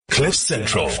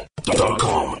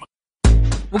CliffCentral.com.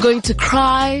 We're going to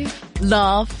cry,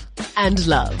 laugh, and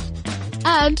love.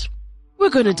 And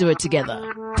we're going to do it together.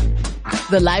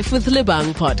 The Life with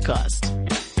Lebang podcast.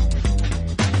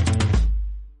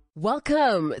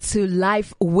 Welcome to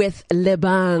Life with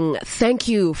Lebang. Thank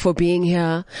you for being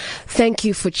here. Thank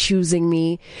you for choosing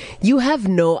me. You have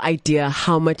no idea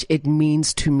how much it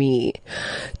means to me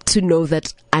to know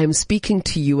that I'm speaking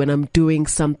to you and I'm doing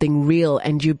something real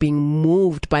and you're being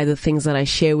moved by the things that I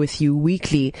share with you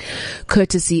weekly,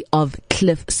 courtesy of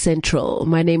Cliff Central.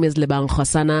 My name is Lebang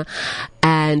Khosana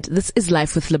and this is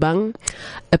Life with Lebang,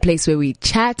 a place where we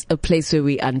chat, a place where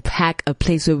we unpack, a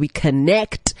place where we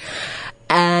connect.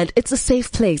 And it's a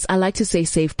safe place. I like to say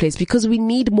safe place because we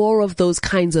need more of those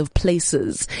kinds of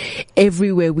places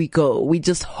everywhere we go. We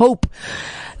just hope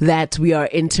that we are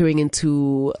entering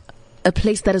into a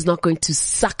place that is not going to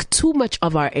suck too much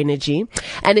of our energy.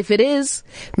 And if it is,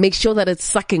 make sure that it's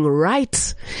sucking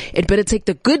right. It better take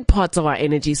the good parts of our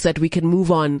energy so that we can move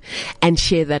on and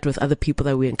share that with other people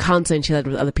that we encounter and share that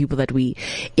with other people that we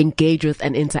engage with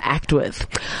and interact with.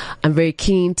 I'm very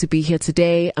keen to be here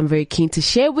today. I'm very keen to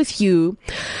share with you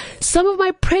some of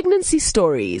my pregnancy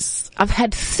stories. I've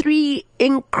had 3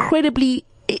 incredibly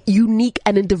unique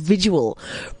and individual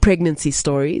pregnancy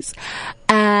stories,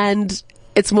 and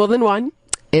it's more than 1.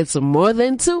 It's more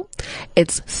than 2.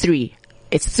 It's 3.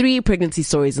 It's 3 pregnancy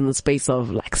stories in the space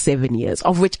of like 7 years,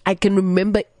 of which I can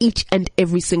remember each and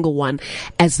every single one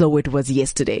as though it was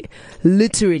yesterday.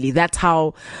 Literally, that's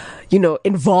how,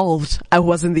 involved I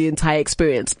was in the entire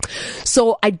experience.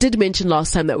 So I did mention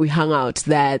last time that we hung out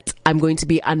that I'm going to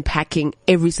be unpacking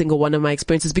every single one of my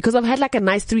experiences because I've had like a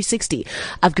nice 360.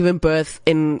 I've given birth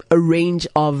in a range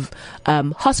of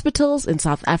hospitals in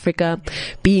South Africa,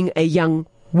 being a young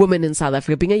woman in South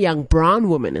Africa, being a young brown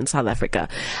woman in South Africa.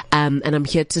 And I'm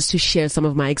here just to share some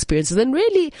of my experiences and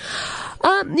really,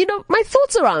 my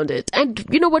thoughts around it and,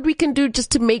 what we can do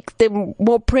just to make them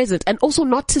more present and also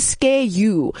not to scare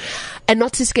you and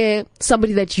not to scare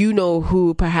somebody that you know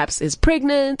who perhaps is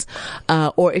pregnant,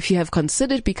 or if you have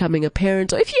considered becoming a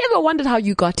parent or if you ever wondered how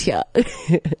you got here.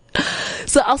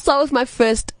 So I'll start with my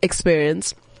first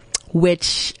experience,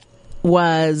 which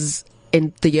was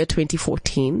in the year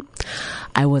 2014.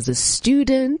 I was a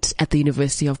student at the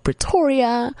University of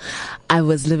Pretoria. I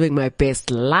was living my best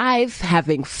life,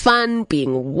 having fun,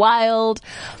 being wild,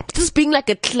 just being like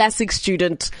a classic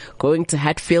student, going to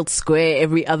Hatfield Square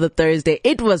every other Thursday.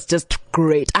 It was just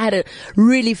great. I had a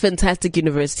really fantastic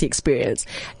university experience.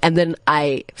 And then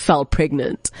I fell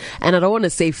pregnant. And I don't want to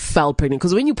say fell pregnant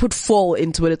because when you put fall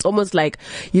into it, it's almost like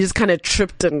you just kind of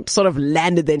tripped and sort of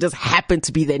landed there and just happened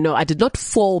to be there. No, I did not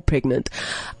fall pregnant.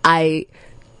 I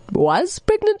was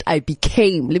pregnant. I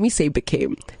became, let me say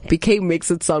became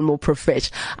makes it sound more profesh.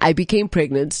 I became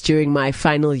pregnant during my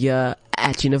final year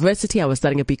at university. I was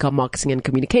studying a BCom marketing and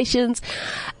communications.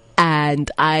 And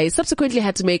I subsequently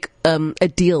had to make a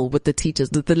deal with the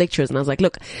teachers, the lecturers. And I was like,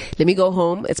 look, let me go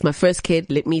home. It's my first kid.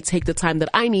 Let me take the time that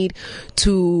I need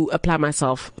to apply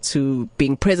myself to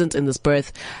being present in this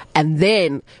birth. And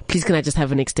then please can I just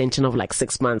have an extension of like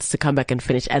 6 months to come back and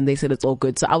finish? And they said it's all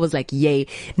good. So I was like, yay,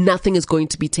 nothing is going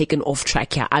to be taken off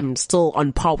track here. I'm still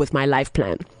on par with my life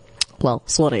plan. Well,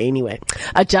 sort of anyway,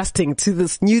 adjusting to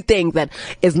this new thing that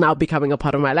is now becoming a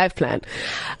part of my life plan.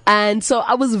 And so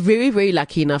I was very, very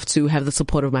lucky enough to have the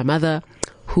support of my mother,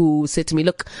 who said to me,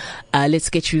 look, let's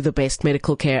get you the best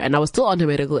medical care. And I was still on her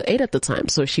medical aid at the time.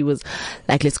 So she was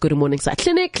like, let's go to Morningside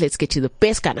Clinic. Let's get you the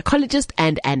best gynecologist.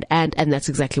 And that's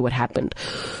exactly what happened.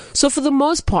 So for the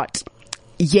most part,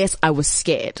 yes, I was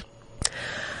scared.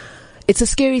 It's a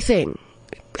scary thing.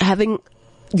 Having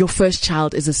your first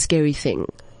child is a scary thing.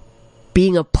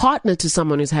 Being a partner to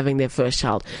someone who's having their first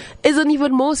child is an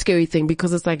even more scary thing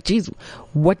because it's like, geez,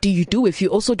 what do you do if you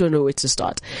also don't know where to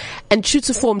start? And true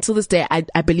to form, till this day,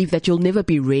 I believe that you'll never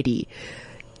be ready,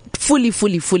 fully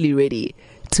ready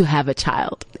to have a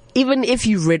child. Even if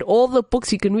you've read all the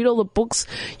books, you can read all the books,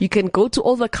 you can go to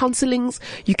all the counselings,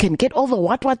 you can get all the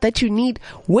what that you need.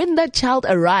 When that child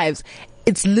arrives,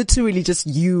 it's literally just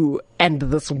you and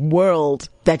this world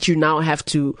that you now have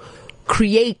to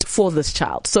create for this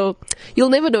child. So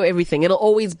you'll never know everything. It'll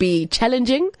always be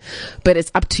challenging, but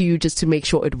it's up to you just to make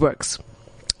sure it works.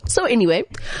 So anyway,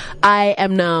 I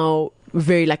am now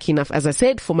very lucky enough, as I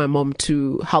said, for my mom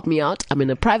to help me out. I'm in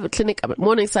a private clinic. I'm at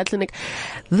Morningside Clinic.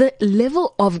 The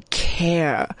level of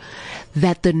care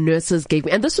that the nurses gave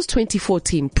me, and this was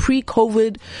 2014,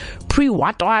 pre-COVID,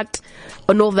 pre-what,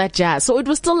 and all that jazz. So it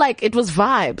was still like, it was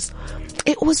vibes.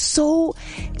 It was so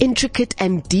intricate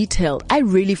and detailed. I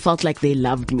really felt like they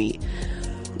loved me.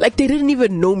 Like, they didn't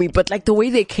even know me, but like the way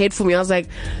they cared for me, I was like,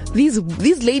 these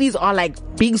ladies are like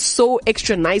being so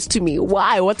extra nice to me.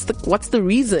 Why? What's the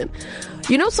reason?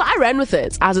 You know, so I ran with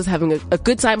it. I was just having a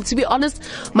good time. To be honest,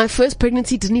 my first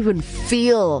pregnancy didn't even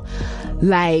feel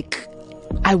like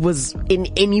I was in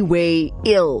any way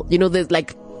ill. You know, there's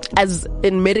like, as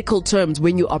in medical terms,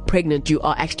 when you are pregnant, you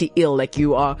are actually ill. Like,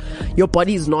 your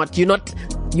body is not, you're not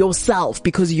yourself,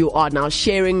 because you are now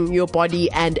sharing your body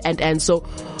and so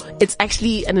it's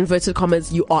actually, an inverted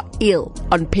commas, you are ill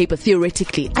on paper,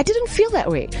 theoretically. I didn't feel that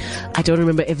way. I don't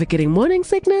remember ever getting morning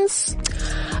sickness.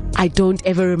 I don't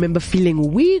ever remember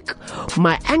feeling weak.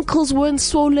 My ankles weren't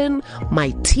swollen. My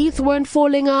teeth weren't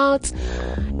falling out.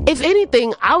 If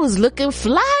anything, I was looking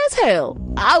fly as hell.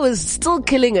 I was still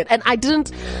killing it. And I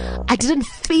didn't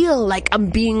feel like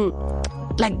I'm being,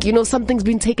 like, you know, something's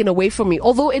been taken away from me.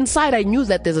 Although inside I knew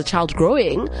that there's a child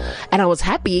growing and I was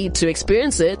happy to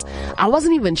experience it. I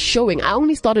wasn't even showing. I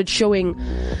only started showing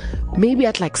maybe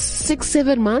at like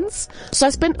 6-7 months. So I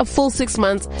spent a full 6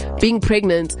 months being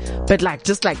pregnant, but like,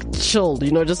 just like chilled,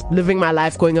 you know, just living my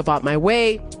life, going about my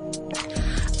way.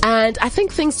 And I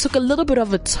think things took a little bit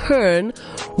of a turn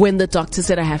when the doctor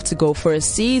said I have to go for a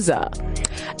Caesar.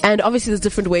 And obviously there's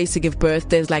different ways to give birth.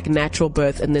 There's like natural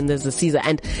birth and then there's the Caesar.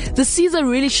 And the Caesar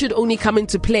really should only come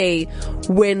into play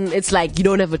when it's like you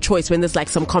don't have a choice, when there's like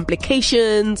some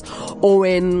complications, or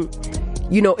when,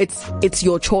 you know, it's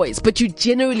your choice. But you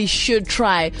generally should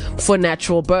try for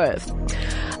natural birth.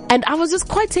 And I was just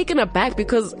quite taken aback,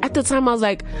 because at the time I was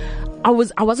like, I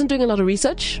wasn't doing a lot of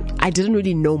research. I didn't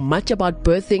really know much about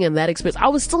birthing and that experience. I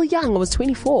was still young. I was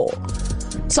 24.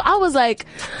 So I was like,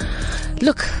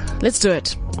 look, let's do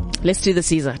it. Let's do the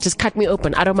Caesar. Just cut me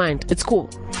open. I don't mind. It's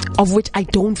cool. Of which I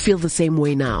don't feel the same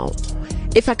way now.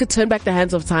 If I could turn back the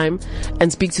hands of time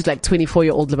and speak to like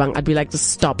 24-year-old Lebang, I'd be like, just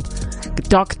stop.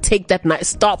 Doc, take that knife.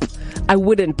 Stop. I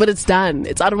wouldn't, but it's done.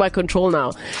 It's out of my control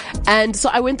now. And so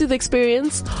I went through the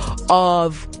experience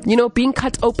of, you know, being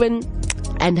cut open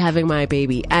and having my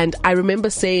baby. And I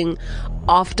remember saying,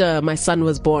 after my son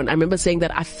was born, I remember saying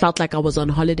that I felt like I was on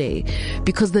holiday,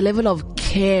 because the level of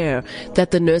care that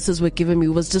the nurses were giving me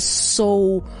was just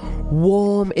so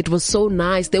warm. It was so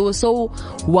nice. They were so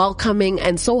welcoming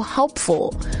and so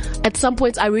helpful. At some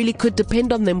points, I really could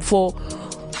depend on them for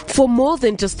more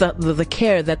than just the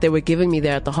care that they were giving me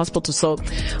there at the hospital. So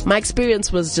my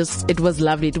experience was just, it was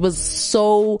lovely. It was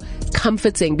so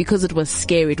comforting, because it was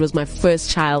scary. It was my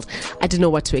first child. I didn't know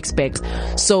what to expect.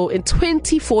 So in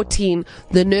 2014,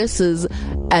 the nurses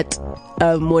at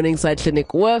Morningside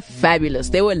Clinic were fabulous.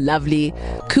 They were lovely.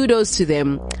 Kudos to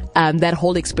them. That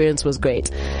whole experience was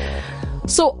great.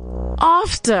 So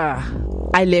after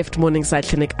I left Morningside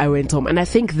Clinic, I went home, and I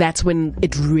think that's when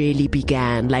it really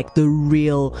began, like the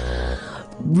real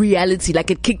reality.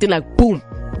 Like, it kicked in, like boom,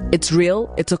 it's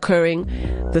real, it's occurring,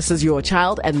 this is your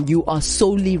child, and you are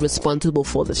solely responsible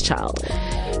for this child.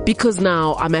 Because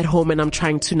now I'm at home and I'm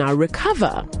trying to now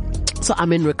recover. So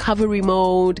I'm in recovery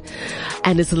mode,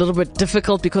 and it's a little bit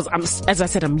difficult because as I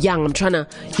said, I'm young. I'm trying to,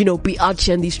 you know, be out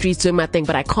here in these streets doing my thing,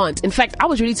 but I can't. In fact, I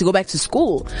was ready to go back to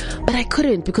school, but I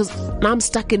couldn't, because now I'm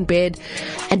stuck in bed,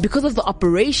 and because of the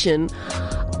operation,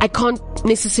 I can't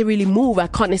necessarily move. I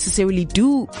can't necessarily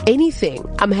do anything.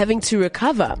 I'm having to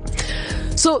recover.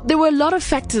 So there were a lot of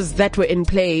factors that were in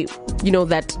play, you know,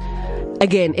 that,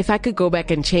 again, if I could go back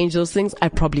and change those things, I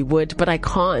probably would, but I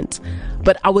can't.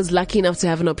 But I was lucky enough to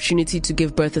have an opportunity to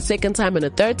give birth a second time and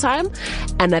a third time.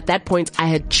 And at that point, I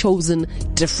had chosen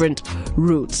different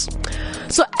routes.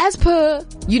 So as per,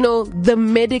 you know, the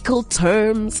medical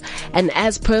terms, and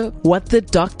as per what the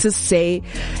doctors say,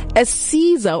 a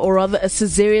Caesar, or rather a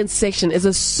cesarean section, is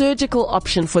a surgical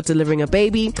option for delivering a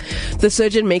baby. The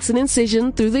surgeon makes an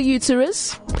incision through the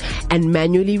uterus and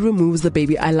manually removes the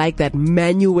baby. I like that,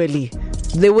 manually.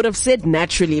 They would have said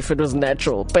naturally if it was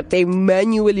natural, but they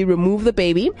manually remove the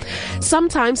baby.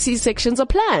 Sometimes C-sections are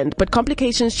planned, but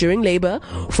complications during labor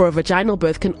for a vaginal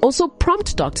birth can also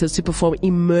prompt doctors to perform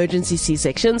emergency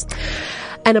C-sections.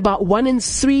 And about 1 in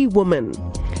 3 women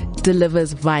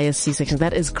delivers via C-section.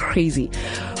 That is crazy.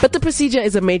 But the procedure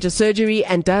is a major surgery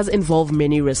and does involve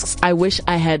many risks. I wish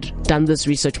I had done this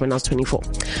research when I was 24.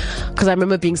 Because I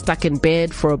remember being stuck in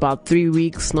bed for about 3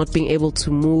 weeks, not being able to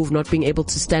move, not being able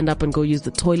to stand up and go use the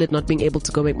toilet, not being able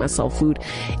to go make myself food.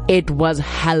 It was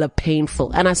hella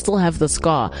painful. And I still have the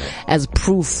scar as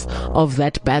proof of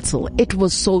that battle. It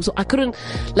was so I couldn't,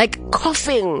 like,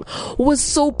 coughing was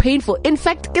so painful. In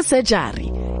fact, it's surgery.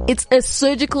 It's a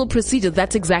surgical procedure.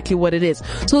 That's exactly what it is.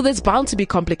 So there's bound to be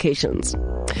complications.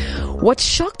 What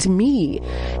shocked me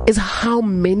is how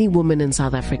many women in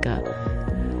South Africa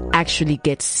actually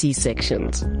get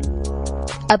C-sections.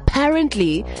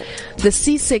 Apparently, the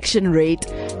C-section rate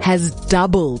has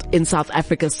doubled in South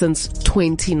Africa since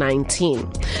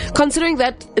 2019. Considering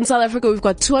that in South Africa we've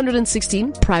got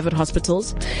 216 private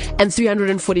hospitals and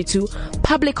 342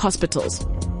 public hospitals.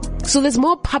 So there's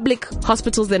more public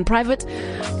hospitals than private,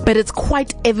 but it's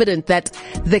quite evident that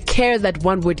the care that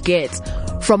one would get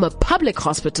from a public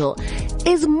hospital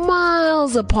is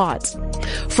miles apart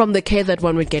from the care that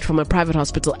one would get from a private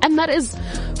hospital. And that is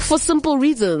for simple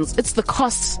reasons. It's the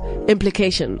cost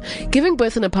implication. Giving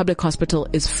birth in a public hospital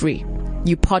is free.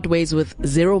 You part ways with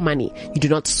zero money. You do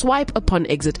not swipe upon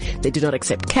exit. They do not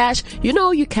accept cash. You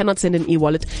know you cannot send an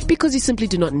e-wallet because you simply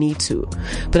do not need to.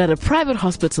 But at a private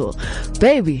hospital,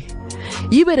 baby,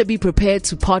 you better be prepared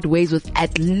to part ways with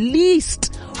at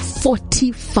least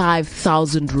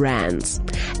 45,000 rands.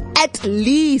 At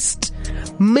least.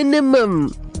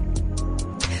 Minimum.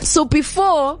 So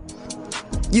before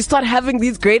you start having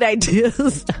these great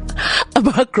ideas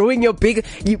about growing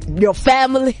your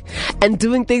family and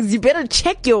doing things, you better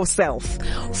check yourself.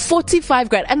 45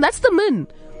 grand. And that's the min.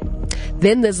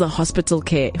 Then there's the hospital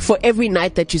care. For every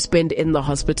night that you spend in the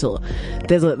hospital,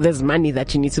 there's money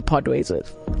that you need to part ways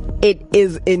with. It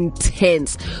is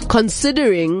intense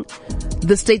considering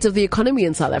the state of the economy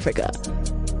in South Africa.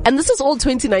 And this is all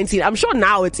 2019. I'm sure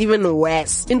now it's even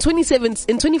worse. In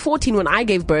 2014, when I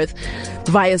gave birth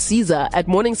via Caesar at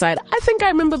Morningside, I think I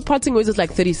remember parting ways with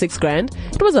like 36 grand.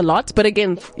 It was a lot, but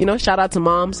again, shout out to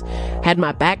moms, had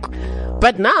my back.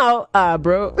 But now,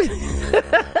 bro,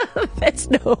 there's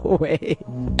no way.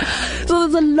 So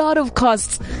there's a lot of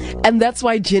costs. And that's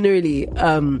why generally,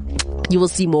 you will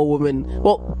see more women.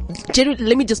 Well, generally,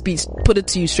 let me just put it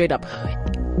to you straight up.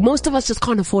 Most of us just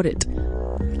can't afford it.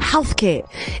 Healthcare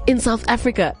in South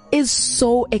Africa is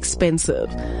so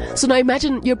expensive. So now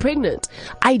imagine you're pregnant.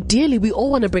 Ideally, we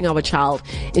all want to bring our child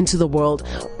into the world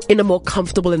in a more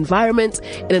comfortable environment,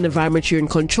 in an environment you're in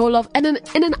control of, and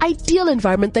in an ideal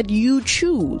environment that you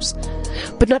choose.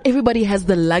 But not everybody has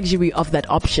the luxury of that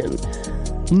option.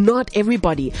 Not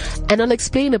everybody. And I'll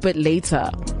explain a bit later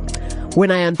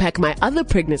when I unpack my other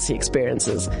pregnancy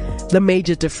experiences, the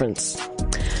major difference.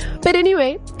 But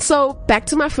anyway, so back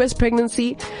to my first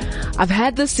pregnancy. I've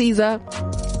had the Caesar,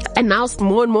 and now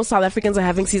more and more South Africans are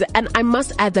having Caesar. And I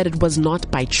must add that it was not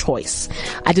by choice.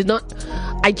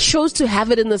 I chose to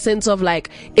have it in the sense of like,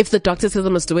 if the doctor says I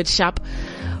must do it, sharp.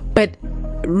 But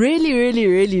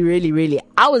really,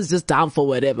 I was just down for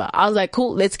whatever. I was like,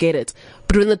 cool, let's get it.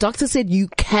 But when the doctor said you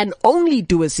can only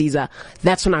do a Caesar,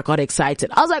 that's when I got excited.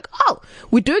 I was like, oh,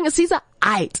 we're doing a Caesar?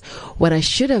 Aight. What I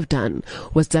should have done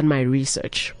was done my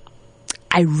research.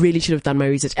 I really should have done my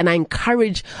research. And I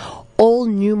encourage all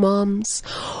new moms,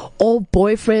 all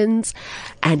boyfriends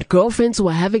and girlfriends who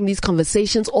are having these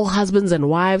conversations, all husbands and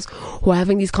wives who are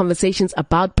having these conversations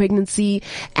about pregnancy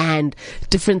and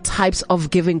different types of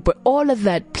giving, but all of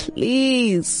that,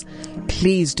 please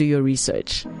do your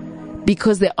research.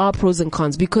 Because there are pros and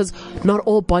cons, because not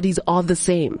all bodies are the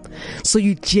same. So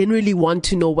you generally want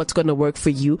to know what's going to work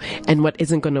for you and what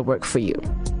isn't going to work for you,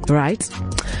 right?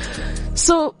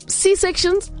 So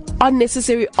C-sections are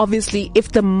necessary, obviously,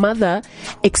 if the mother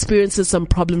experiences some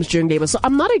problems during labor. So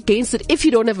I'm not against it if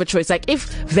you don't have a choice. Like if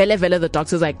vele the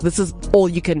doctor's like, this is all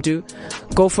you can do,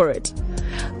 go for it.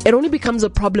 It only becomes a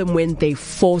problem when they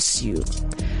force you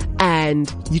and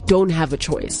you don't have a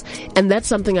choice. And that's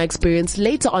something I experienced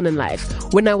later on in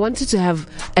life. When I wanted to have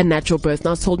a natural birth, and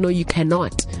I was told, no, you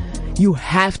cannot. You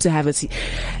have to have a C.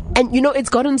 And it's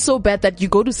gotten so bad that you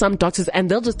go to some doctors and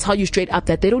they'll just tell you straight up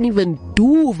that they don't even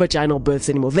do vaginal births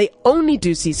anymore. They only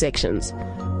do C-sections.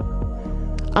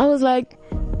 I was like,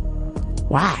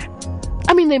 why?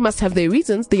 I mean, they must have their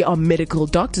reasons. They are medical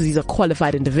doctors. These are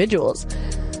qualified individuals.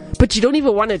 But you don't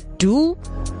even want to do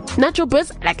natural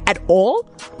births, like, at all?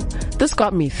 This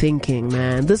got me thinking,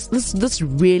 man. This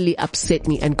really upset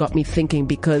me and got me thinking,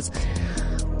 because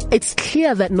it's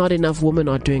clear that not enough women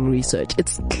are doing research.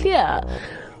 It's clear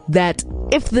that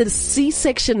if the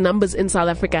C-section numbers in South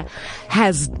Africa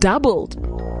has doubled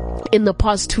in the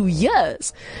past 2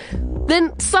 years,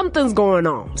 then something's going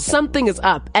on. Something is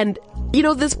up. And,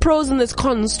 there's pros and there's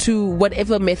cons to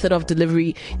whatever method of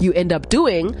delivery you end up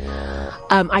doing.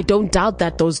 I don't doubt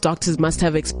that those doctors must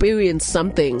have experienced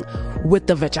something with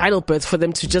the vaginal birth for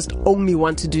them to just only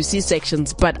want to do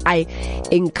C-sections. But I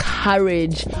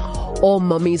encourage all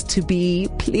mummies to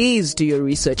please do your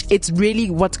research. It's really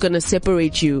what's going to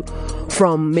separate you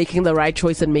from making the right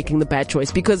choice and making the bad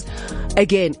choice. Because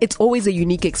again, it's always a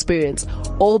unique experience.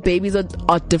 All babies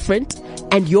are different,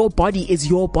 and your body is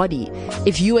your body.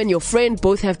 If you and your friend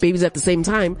both have babies at the same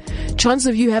time, chance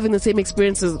of you having the same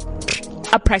experience is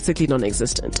are practically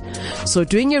non-existent. So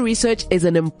doing your research is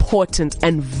an important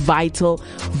and vital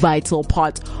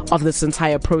part of this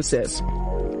entire process.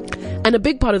 And a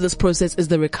big part of this process is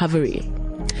the recovery.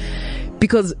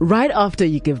 Because right after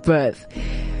you give birth,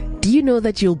 do you know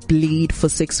that you'll bleed for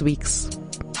 6 weeks?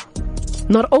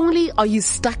 Not only are you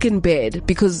stuck in bed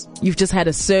because you've just had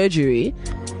a surgery,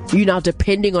 you're now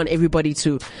depending on everybody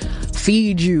to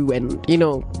feed you and,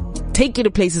 take you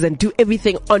to places and do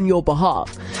everything on your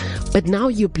behalf. But now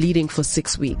you're bleeding for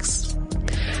 6 weeks.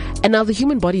 And now the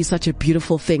human body is such a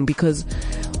beautiful thing because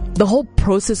the whole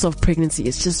process of pregnancy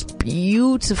is just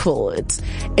beautiful.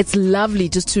 It's lovely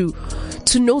just to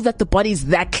know that the body is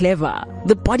that clever.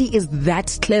 The body is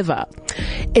that clever.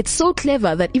 It's so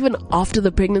clever that even after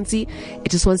the pregnancy, it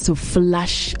just wants to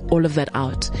flush all of that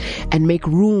out and make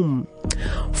room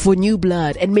for new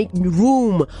blood and make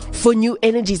room for new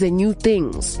energies and new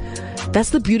things. That's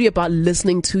the beauty about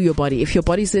listening to your body. If your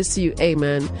body says to you, hey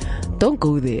man, don't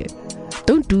go there.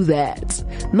 Don't do that.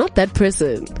 Not that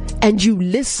person. And you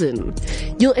listen,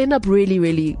 you'll end up really,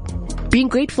 really being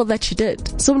grateful that you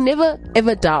did. So never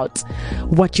ever doubt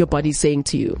what your body's saying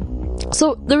to you.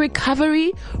 So the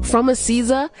recovery from a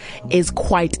Caesar is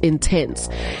quite intense.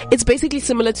 It's basically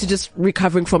similar to just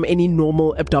recovering from any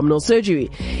normal abdominal surgery.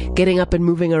 Getting up and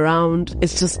moving around,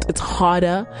 it's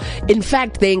harder. In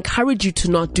fact, they encourage you to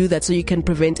not do that so you can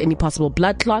prevent any possible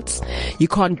blood clots. You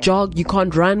can't jog, you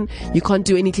can't run, you can't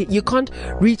do anything. You can't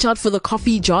reach out for the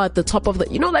coffee jar at the top of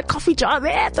that coffee jar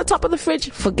there at the top of the fridge.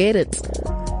 Forget it.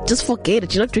 Just forget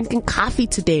it. You're not drinking coffee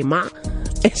today, ma.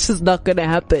 It's just not gonna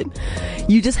happen.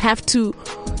 You just have to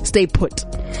stay put.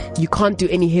 You can't do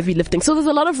any heavy lifting. So there's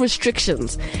a lot of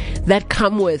restrictions that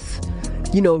come with,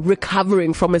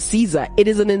 recovering from a Caesar. It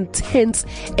is an intense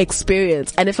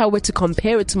experience. And if I were to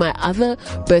compare it to my other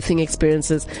birthing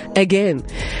experiences, again,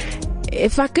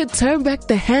 if I could turn back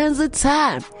the hands of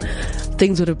time,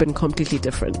 things would have been completely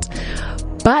different.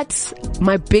 But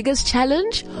my biggest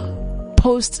challenge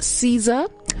post-Caesar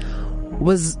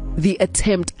was the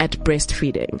attempt at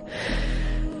breastfeeding.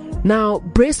 Now,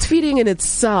 breastfeeding in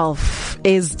itself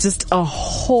is just a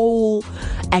whole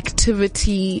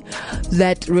activity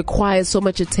that requires so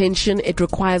much attention. It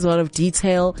requires a lot of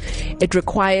detail. It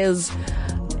requires,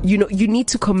 you need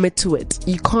to commit to it.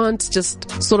 You can't just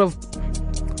sort of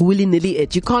willy-nilly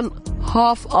it. You can't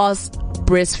half-ass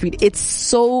breastfeed. It's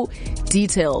so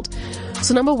detailed.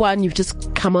 So number one, you've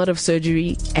just come out of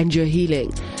surgery and you're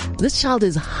healing. This child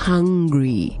is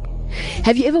hungry.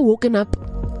 Have you ever woken up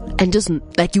and just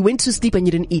you went to sleep and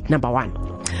you didn't eat? Number one.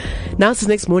 Now it's the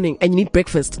next morning and you need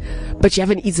breakfast, but you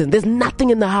haven't eaten. There's nothing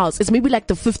in the house. It's maybe like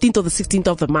the 15th or the 16th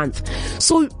of the month.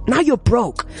 So now you're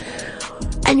broke.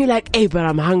 And you're like, hey, but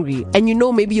I'm hungry. And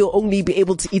maybe you'll only be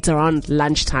able to eat around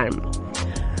lunchtime.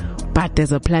 But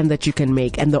there's a plan that you can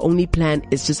make. And the only plan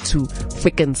is just to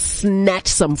freaking snatch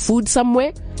some food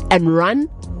somewhere and run.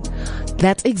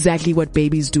 That's exactly what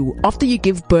babies do. After you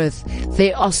give birth,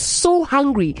 they are so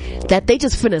hungry that they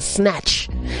just finna snatch.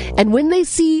 And when they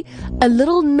see a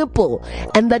little nipple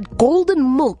and that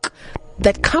golden milk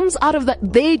that comes out of that,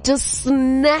 they just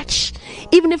snatch.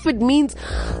 Even if it means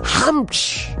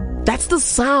humch. That's the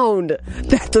sound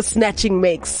that the snatching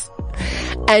makes.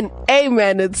 And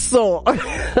amen, it's so.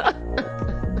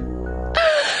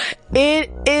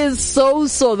 It is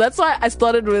so. That's why I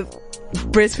started with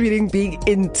breastfeeding being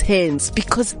intense,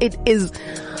 because it is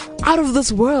out of this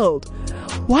world.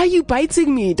 Why are you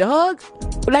biting me, dog?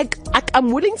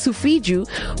 I'm willing to feed you,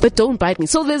 but don't bite me.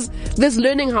 So there's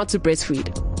learning how to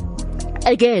breastfeed.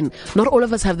 Again, not all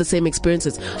of us have the same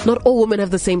experiences. Not all women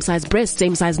have the same size breasts,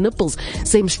 same size nipples,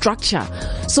 same structure.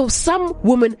 So some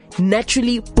women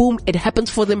naturally, boom, it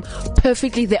happens for them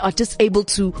perfectly. They are just able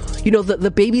to,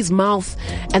 the baby's mouth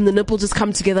and the nipple just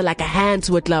come together like a hand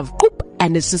to a glove.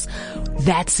 And it's just,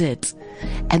 that's it.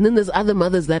 And then there's other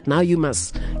mothers that now you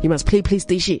must play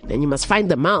PlayStation and you must find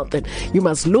the mouth and you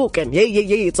must look and yeah,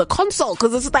 it's a console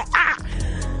because it's like,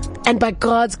 And by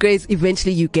God's grace,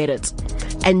 eventually you get it.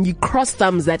 And you cross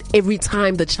thumbs that every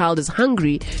time the child is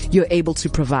hungry, you're able to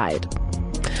provide.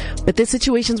 But there's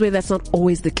situations where that's not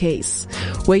always the case,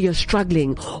 where you're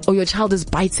struggling or your child is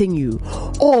biting you,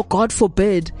 or God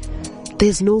forbid,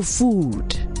 there's no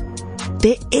food.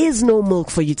 There is no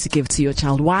milk for you to give to your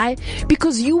child. Why?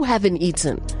 Because you haven't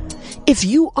eaten. If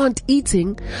you aren't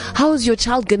eating, how is your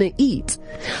child gonna eat?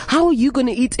 How are you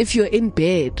gonna eat if you're in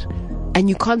bed and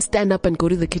you can't stand up and go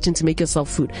to the kitchen to make yourself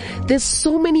food? There's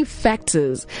so many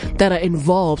factors that are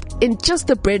involved in just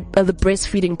the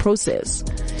breastfeeding process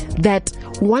that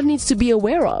one needs to be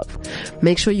aware of.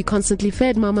 Make sure you're constantly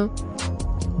fed, mama.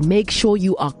 Make sure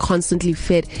you are constantly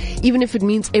fed, even if it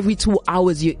means every 2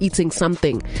 hours you're eating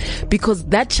something, because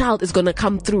that child is going to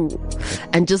come through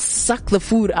and just suck the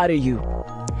food out of you.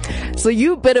 So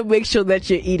you better make sure that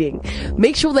you're eating.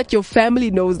 Make sure that your family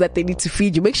knows that they need to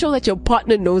feed you. Make sure that your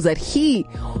partner knows that he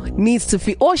needs to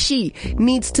feed, or she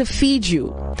needs to feed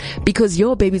you, because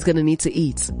your baby's going to need to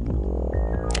eat.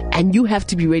 And you have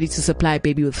to be ready to supply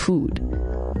baby with food.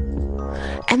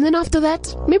 And then after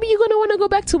that, maybe you're going to want to go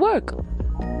back to work.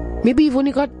 Maybe you've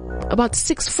only got about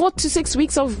 4 to 6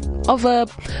 weeks of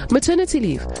maternity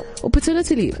leave or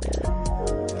paternity leave.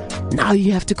 Now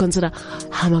you have to consider,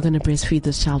 how am I going to breastfeed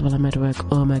this child while I'm at work?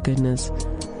 Oh my goodness.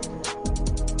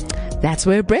 That's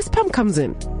where a breast pump comes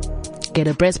in. Get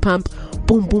a breast pump.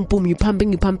 Boom, boom, boom. You're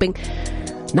pumping.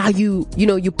 Now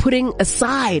you're putting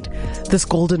aside this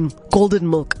golden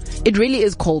milk. It really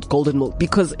is called golden milk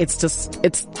because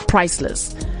it's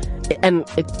priceless. And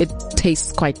it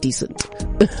tastes quite decent.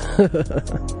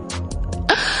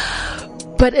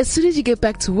 But as soon as you get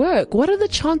back to work, what are the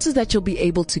chances that you'll be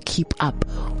able to keep up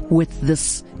with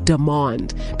this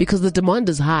demand? Because the demand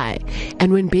is high.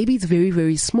 And when baby's very,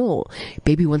 very small,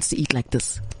 baby wants to eat like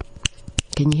this.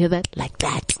 Can you hear that? Like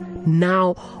that.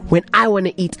 Now, when I want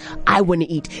to eat, I want to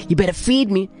eat. You better feed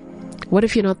me. What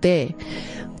if you're not there?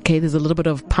 Okay, there's a little bit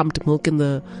of pumped milk in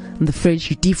the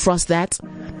fridge. You defrost that.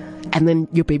 And then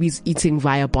your baby's eating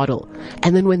via bottle.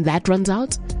 And then when that runs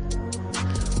out,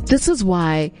 this is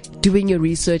why doing your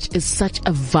research is such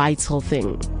a vital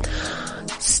thing.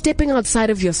 Stepping outside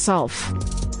of yourself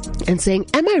and saying,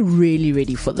 am I really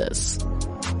ready for this?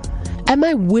 Am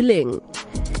I willing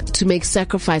to make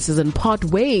sacrifices and part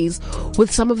ways with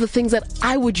some of the things that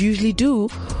I would usually do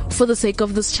for the sake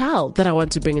of this child that I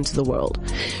want to bring into the world?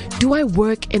 Do I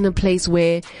work in a place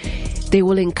where they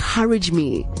will encourage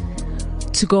me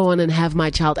to go on and have my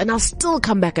child and I'll still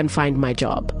come back and find my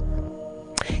job?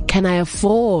 Can I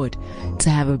afford to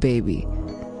have a baby?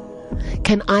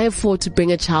 Can I afford to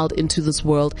bring a child into this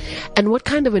world? And what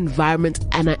kind of environment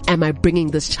am I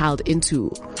bringing this child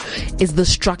into? Is the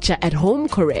structure at home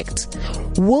correct?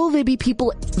 Will there be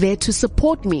people there to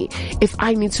support me if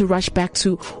I need to rush back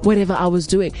to whatever I was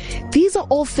doing? These are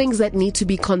all things that need to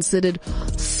be considered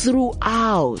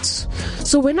throughout.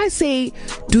 So when I say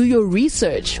do your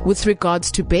research with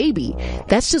regards to baby,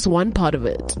 that's just one part of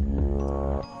it.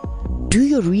 Do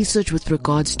your research with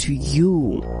regards to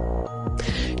you.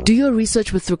 Do your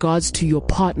research with regards to your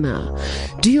partner.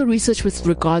 Do your research with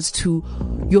regards to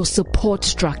your support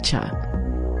structure.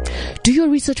 Do your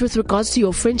research with regards to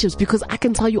your friendships, because I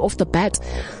can tell you off the bat,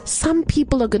 some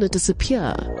people are going to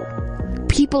disappear.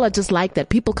 People are just like that.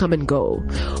 People come and go.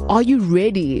 Are you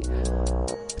ready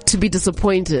to be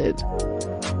disappointed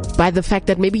by the fact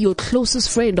that maybe your closest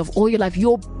friend of all your life,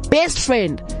 your best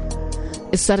friend,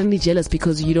 is suddenly jealous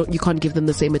because you can't give them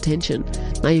the same attention?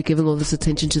 Now you're giving all this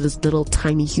attention to this little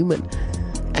tiny human,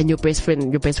 and your best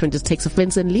friend just takes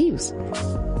offense and leaves.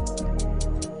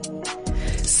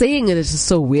 Saying it is just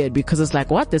so weird because it's like,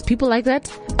 what? There's people like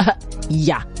that?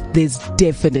 Yeah, there's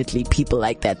definitely people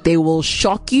like that. They will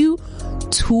shock you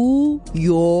to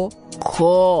your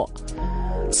core.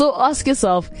 So ask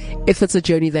yourself if it's a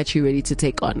journey that you're ready to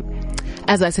take on.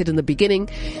 As I said in the beginning,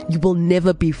 you will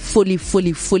never be fully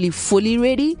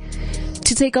ready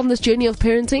to take on this journey of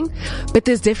parenting, but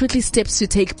there's definitely steps to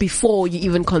take before you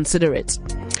even consider it.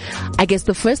 I guess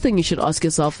the first thing you should ask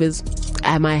yourself is,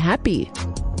 am I happy?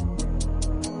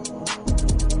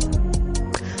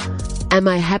 Am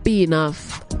I happy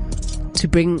enough to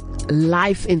bring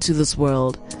life into this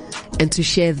world and to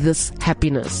share this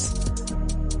happiness?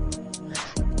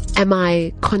 Am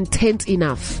I content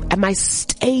enough? Am I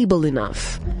stable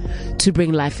enough to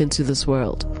bring life into this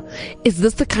world? Is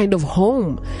this the kind of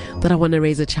home that I want to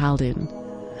raise a child in?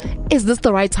 Is this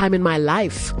the right time in my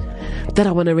life that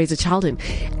I want to raise a child in?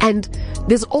 And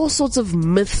there's all sorts of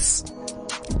myths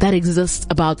that exist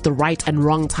about the right and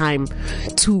wrong time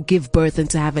to give birth and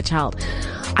to have a child.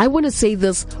 I want to say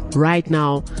this right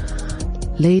now.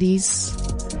 Ladies,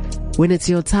 when it's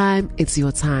your time, it's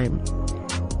your time.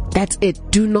 That's it.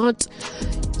 Do not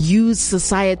use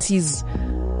society's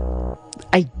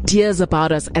ideas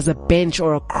about us as a bench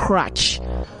or a crutch.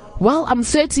 Well, I'm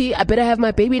 30, I better have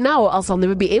my baby now or else I'll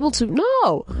never be able to.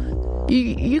 No,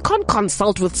 you can't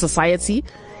consult with society.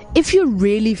 If you're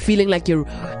really feeling like you're,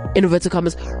 in inverted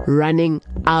commas, running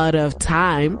out of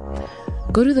time,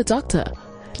 go to the doctor.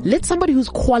 Let somebody who's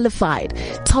qualified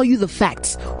tell you the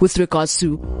facts with regards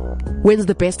to when's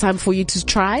the best time for you to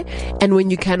try and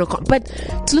when you can or can't. But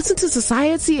to listen to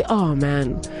society, oh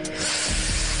man,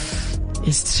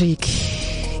 it's tricky.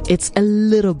 It's a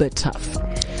little bit tough.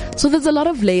 So there's a lot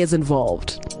of layers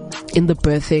involved in the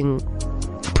birthing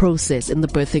process, in the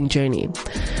birthing journey.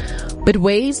 But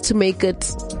ways to make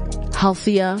it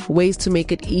healthier, ways to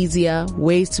make it easier,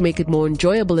 ways to make it more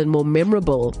enjoyable and more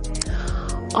memorable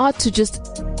are to just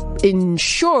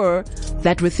ensure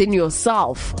that within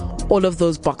yourself, all of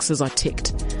those boxes are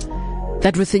ticked.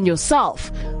 That within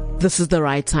yourself, this is the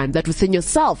right time. That within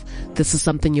yourself, this is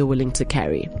something you're willing to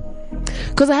carry.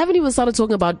 Because I haven't even started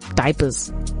talking about diapers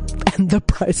and the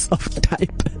price of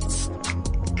diapers.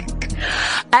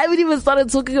 I haven't even started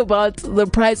talking about the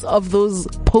price of those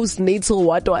postnatal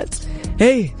what.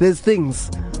 Hey, there's things.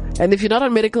 And if you're not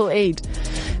on medical aid,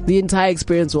 the entire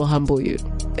experience will humble you.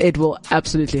 It will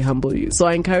absolutely humble you. So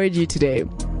I encourage you today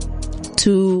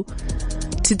to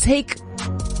take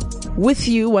with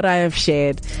you what I have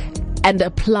shared and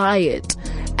apply it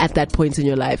at that point in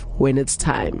your life when it's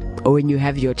time or when you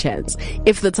have your chance.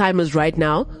 If the time is right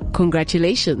now,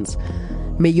 congratulations.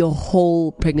 May your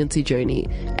whole pregnancy journey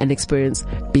and experience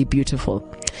be beautiful.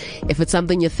 If it's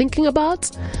something you're thinking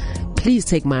about, please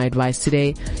take my advice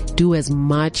today. Do as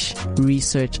much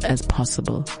research as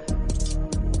possible.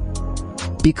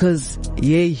 Because,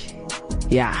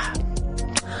 yeah,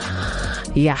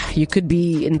 you could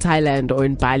be in Thailand or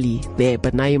in Bali there,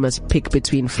 but now you must pick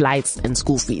between flights and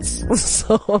school fees.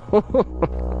 So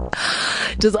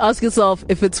just ask yourself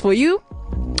if it's for you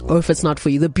or if it's not for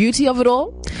you. The beauty of it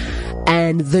all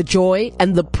and the joy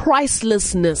and the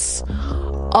pricelessness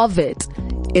of it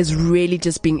is really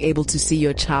just being able to see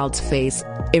your child's face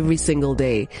every single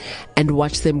day and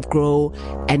watch them grow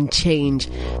and change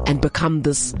and become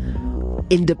this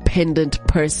independent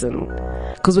person.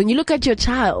 Because when you look at your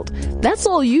child, that's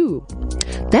all you.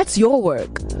 That's your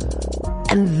work.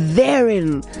 And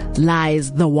therein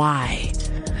lies the why.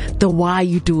 The why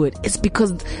you do it. It's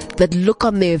because that look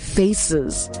on their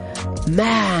faces,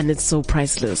 man, it's so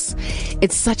priceless.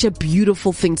 It's such a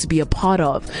beautiful thing to be a part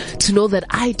of, to know that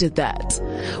I did that.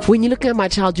 When you're looking at my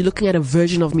child, you're looking at a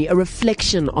version of me, a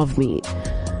reflection of me.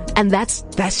 And that's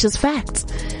just fact.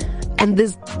 And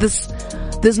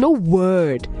there's no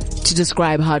word to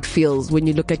describe how it feels when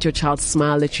you look at your child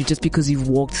smile at you just because you've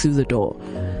walked through the door.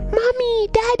 Mommy,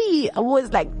 daddy. I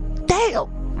was like,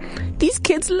 damn, these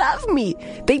kids love me.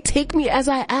 They take me as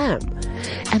I am.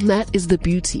 And that is the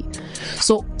beauty.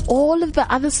 So all of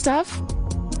the other stuff,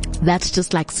 that's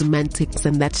just like semantics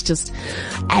and that's just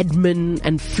admin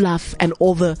and fluff and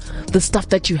all the stuff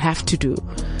that you have to do.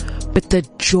 But the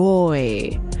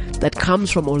joy that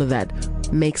comes from all of that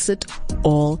makes it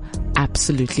all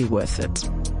absolutely worth it.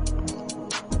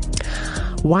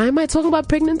 Why am I talking about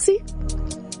pregnancy?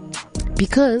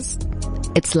 Because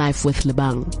it's life with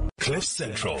Lebang.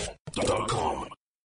 CliffCentral.com